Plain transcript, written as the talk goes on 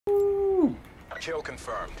Kill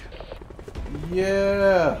confirmed.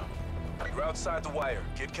 Yeah. You're outside the wire.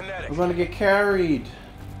 Get kinetic. We're gonna get carried.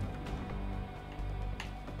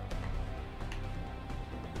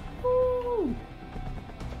 Woo.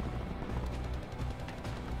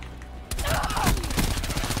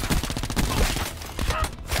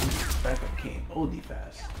 Backup came OD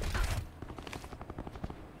fast.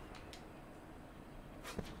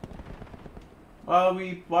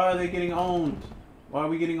 Why are they getting owned? Why are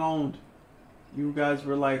we getting owned? You guys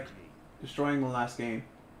were like destroying the last game.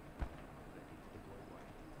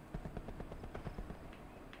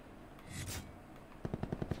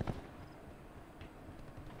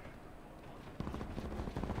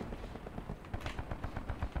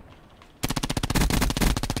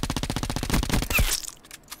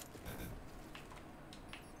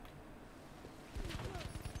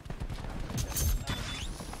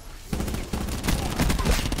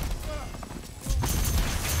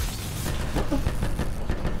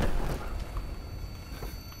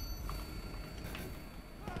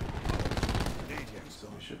 So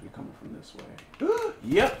we should be coming from this way.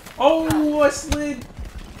 Yep. Oh, I slid.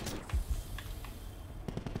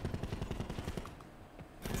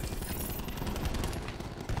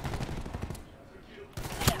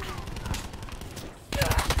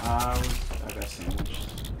 I got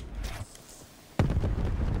sandwiched.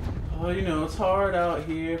 Oh, you know, it's hard out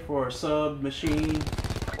here for a sub-machine.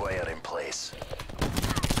 Wire in place.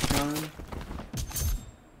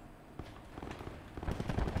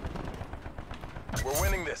 We're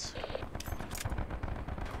winning this.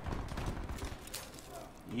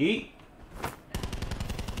 Yeet.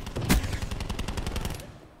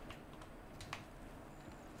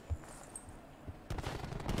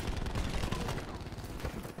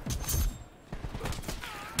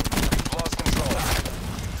 Lost control.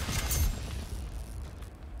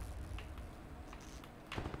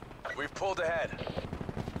 We've pulled ahead.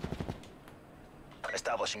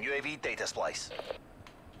 Establishing UAV data splice.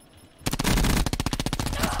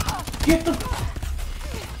 Get the...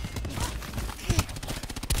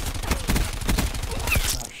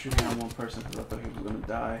 Stop shooting at one person because I thought he was gonna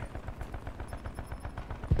die.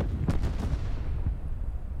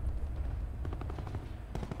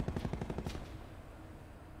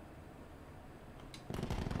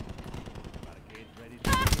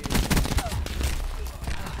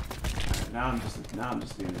 Now I'm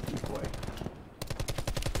just being a decoy.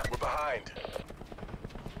 We're behind.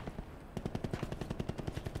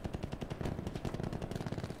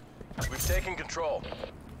 We've taken control.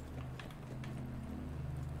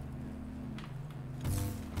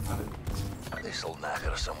 This'll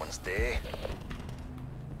knacker someone's day.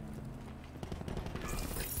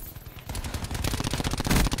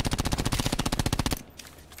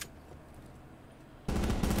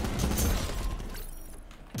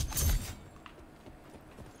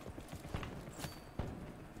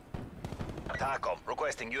 TACOM,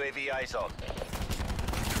 requesting UAV eyes on.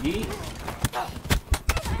 Yeet.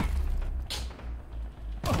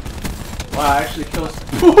 Wow, I actually killed.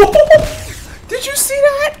 Did you see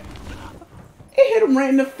that? It hit him right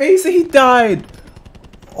in the face and he died.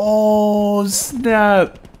 Oh,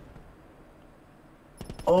 snap.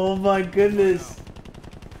 Oh my goodness.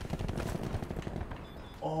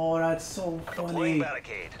 Oh, that's so funny.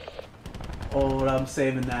 Oh, I'm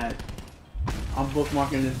saving that. I'm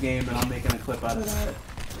bookmarking this game and I'm making a clip out of that.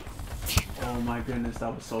 Oh my goodness,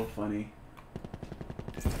 that was so funny.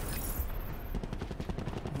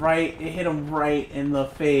 Right, it hit him right in the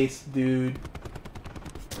face, dude.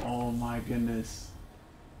 Oh my goodness.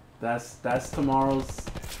 That's tomorrow's,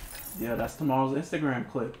 yeah, that's tomorrow's Instagram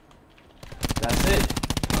clip. That's it.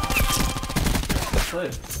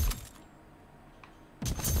 Clip.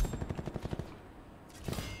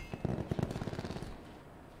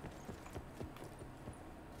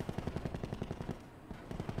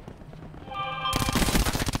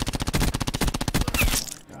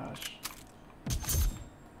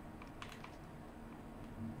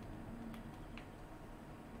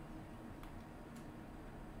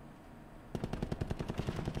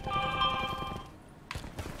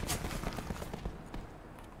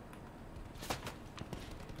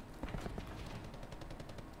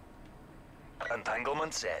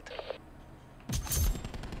 Entanglement set.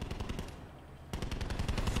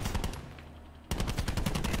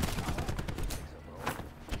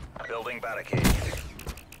 Building barricade. In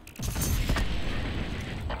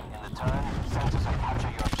the turn, sensors will capture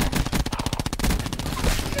your objective.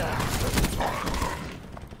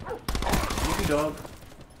 Easy dog.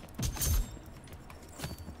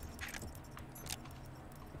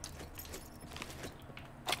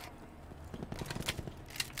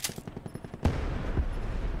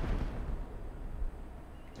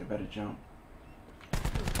 better jump.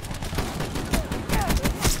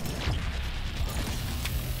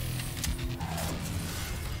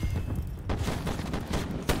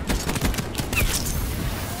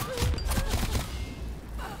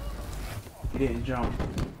 He didn't jump.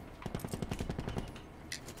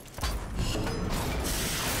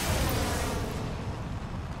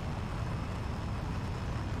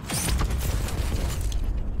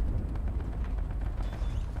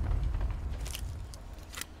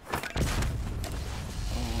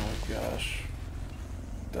 Gosh,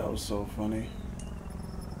 that was so funny.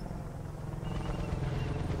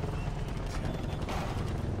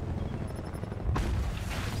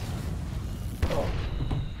 Oh,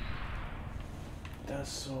 that's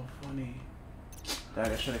so funny. Dang,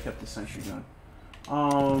 I should have kept the sentry gun.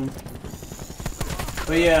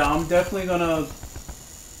 But yeah, I'm definitely gonna.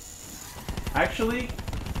 Actually,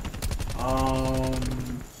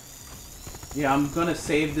 yeah, I'm gonna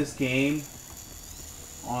save this game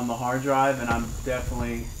on the hard drive, and I'm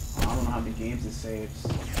definitely, I don't know how many games it saves.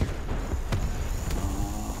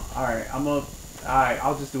 Alright,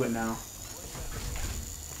 I'll just do it now.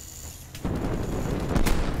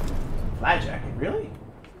 Flat jacket, really?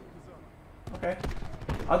 Okay.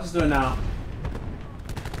 I'll just do it now.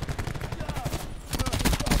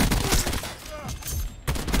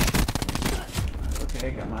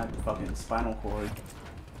 Okay, got my fucking spinal cord.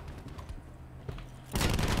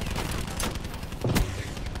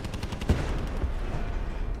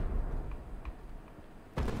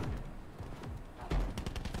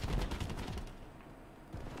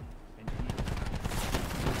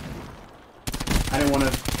 I didn't want to.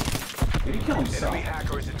 Did he kill himself? Enemy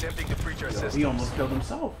hacker is attempting to breach our Yo, system. he almost killed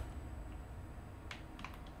himself.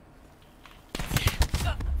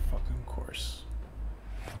 Fucking course.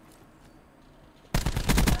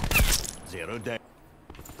 Zero day.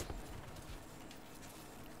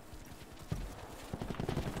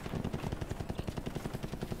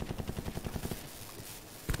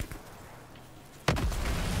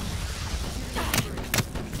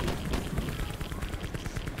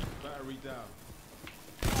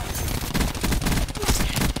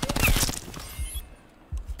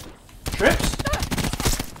 Trips?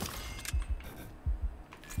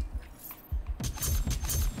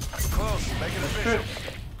 Close. Make it official. Trips.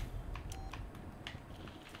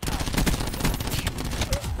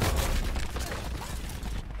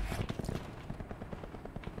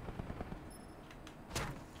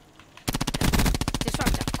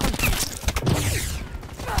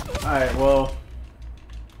 Alright, well.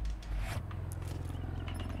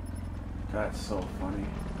 That's so funny.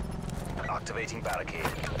 Activating barricade.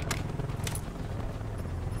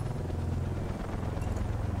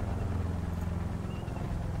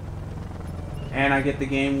 And I get the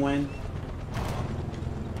game win.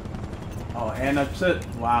 Oh, and that's it.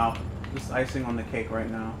 Wow. Just icing on the cake right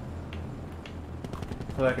now.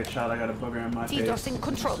 I feel like a child. I got a booger in my face. DDoS in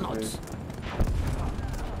control nodes.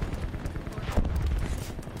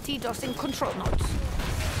 DDoS in control nodes.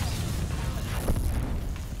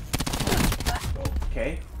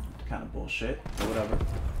 Okay. Kind of bullshit. But whatever.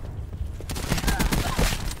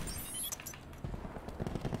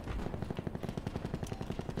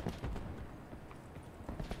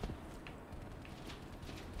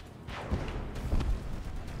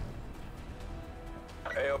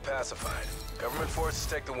 AO pacified. Government forces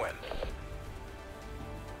take the win.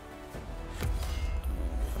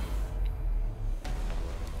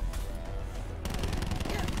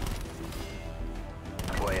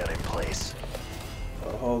 Layout in place.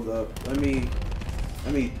 Oh, hold up. Let me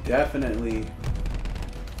definitely.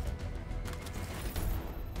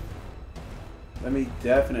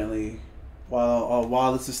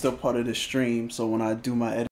 While this is still part of the stream, so when I do my edit.